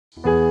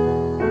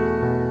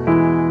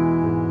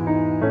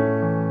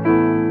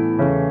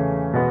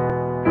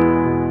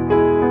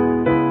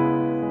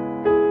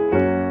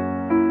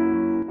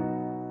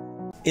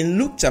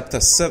Luke chapter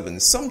 7,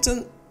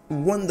 something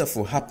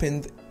wonderful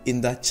happened in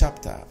that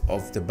chapter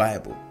of the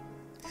Bible.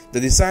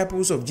 The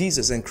disciples of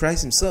Jesus and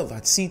Christ himself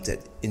had seated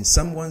in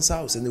someone's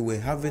house and they were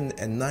having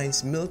a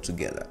nice meal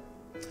together.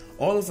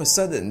 All of a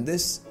sudden,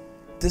 this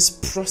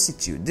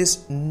prostitute,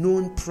 this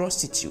known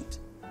prostitute,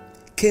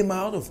 came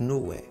out of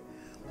nowhere.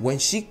 When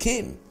she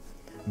came,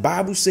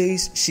 Bible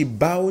says she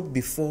bowed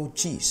before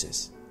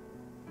Jesus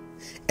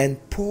and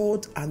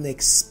poured an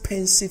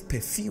expensive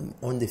perfume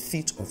on the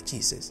feet of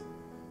Jesus.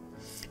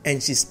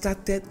 And she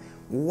started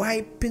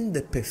wiping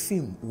the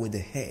perfume with her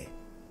hair.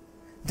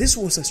 This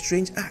was a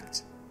strange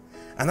act.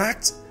 An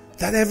act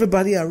that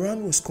everybody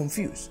around was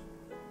confused.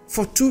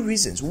 For two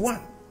reasons.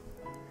 One,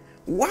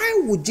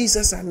 why would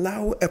Jesus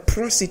allow a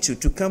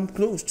prostitute to come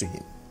close to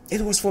him? It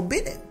was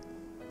forbidden.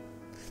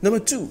 Number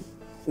two,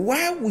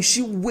 why would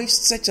she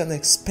waste such an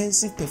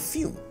expensive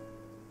perfume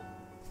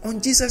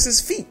on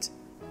Jesus' feet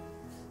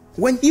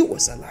when he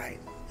was alive?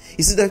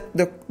 You see,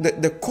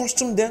 the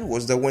custom then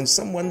was that when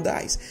someone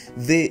dies,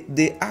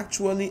 they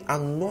actually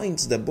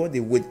anoint the body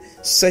with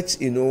such,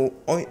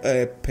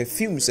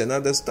 perfumes and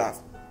other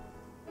stuff.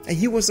 And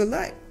he was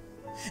alive.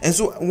 And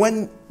so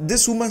when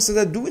this woman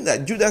started doing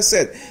that, Judas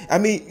said,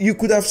 you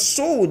could have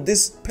sold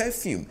this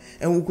perfume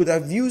and we could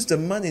have used the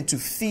money to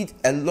feed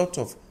a lot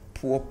of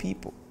poor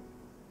people.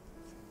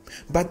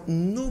 But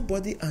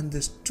nobody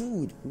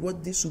understood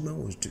what this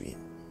woman was doing.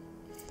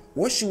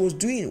 What she was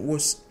doing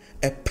was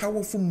a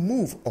powerful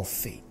move of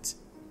faith.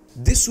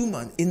 This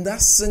woman, in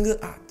that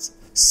single act,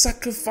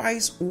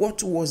 sacrificed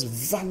what was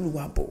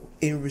valuable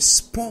in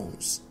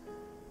response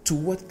to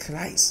what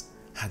Christ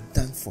had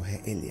done for her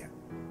earlier.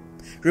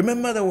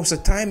 Remember, there was a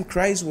time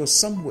Christ was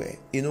somewhere,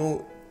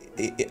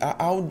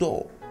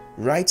 outdoor,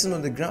 writing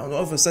on the ground.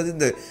 All of a sudden,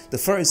 the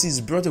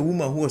Pharisees brought a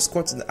woman who was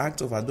caught in the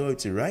act of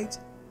adultery, right?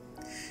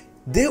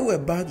 They were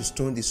about to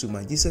stone this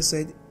woman. Jesus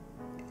said,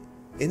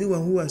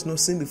 anyone who has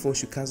not sinned before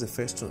should cast the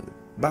first stone.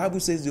 The Bible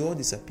says they all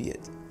disappeared.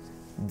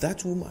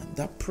 That woman,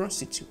 that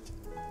prostitute,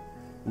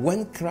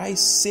 when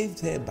Christ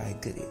saved her by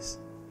grace,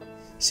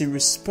 she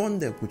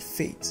responded with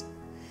faith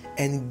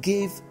and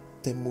gave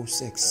the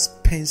most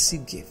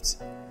expensive gift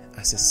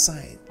as a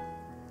sign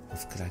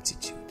of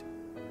gratitude.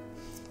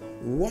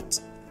 What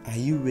are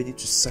you ready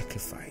to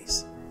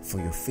sacrifice for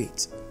your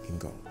faith in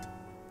God?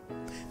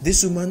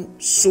 This woman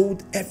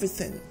sold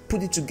everything,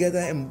 put it together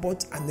and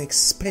bought an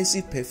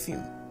expensive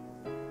perfume.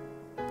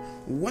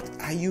 What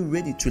are you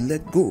ready to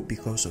let go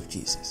because of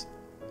Jesus?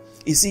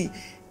 You see,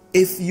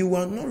 if you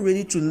are not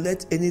ready to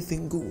let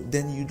anything go,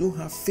 then you don't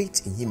have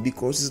faith in him,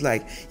 because it's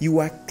like you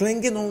are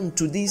clinging on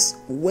to these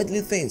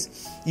worldly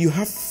things. You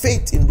have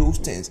faith in those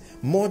things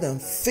more than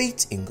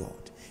faith in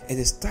God. It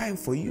is time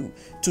for you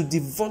to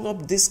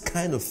develop this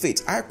kind of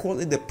faith. I call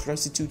it the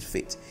prostitute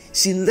faith.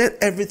 She let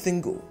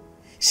everything go.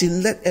 She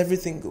let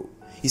everything go.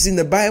 You see, in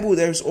the Bible,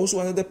 there is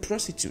also another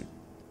prostitute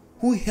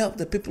who helped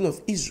the people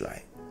of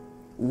Israel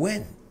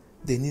when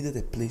they needed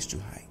a place to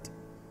hide.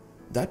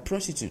 That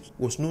prostitute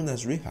was known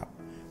as Rahab.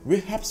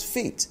 Rahab's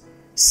faith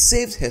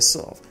saved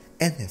herself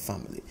and her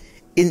family.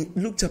 In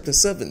Luke chapter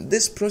 7,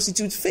 this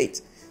prostitute's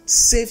faith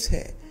saved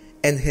her,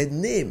 and her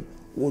name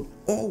would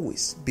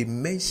always be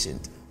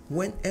mentioned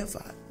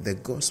whenever the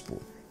gospel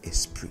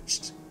is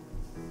preached.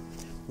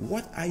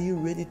 What are you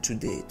ready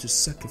today to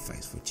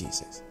sacrifice for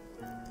Jesus?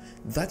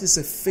 That is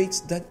a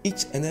faith that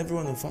each and every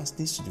one of us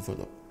needs to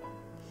develop.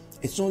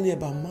 It's not only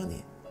about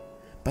money,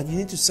 but you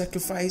need to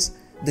sacrifice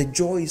the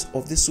joys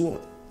of this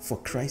world for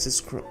Christ's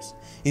cross.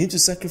 You need to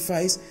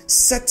sacrifice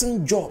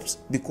certain jobs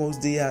because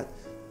they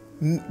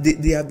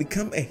have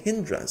become a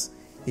hindrance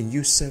in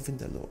you serving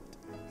the Lord.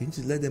 You need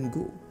to let them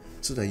go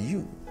so that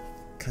you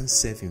can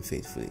serve him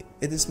faithfully.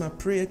 It is my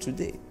prayer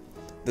today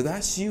that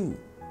as you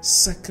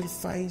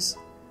sacrifice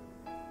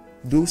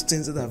those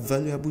things that are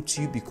valuable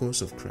to you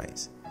because of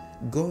Christ,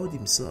 God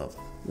himself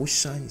will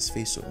shine his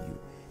face on you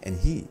and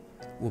he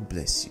will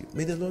bless you.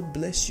 May the Lord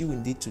bless you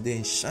indeed today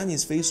and shine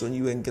his face on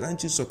you and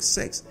grant you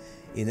success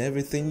in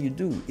everything you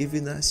do,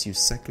 even as you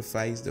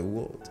sacrifice the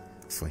world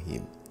for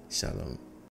him. Shalom.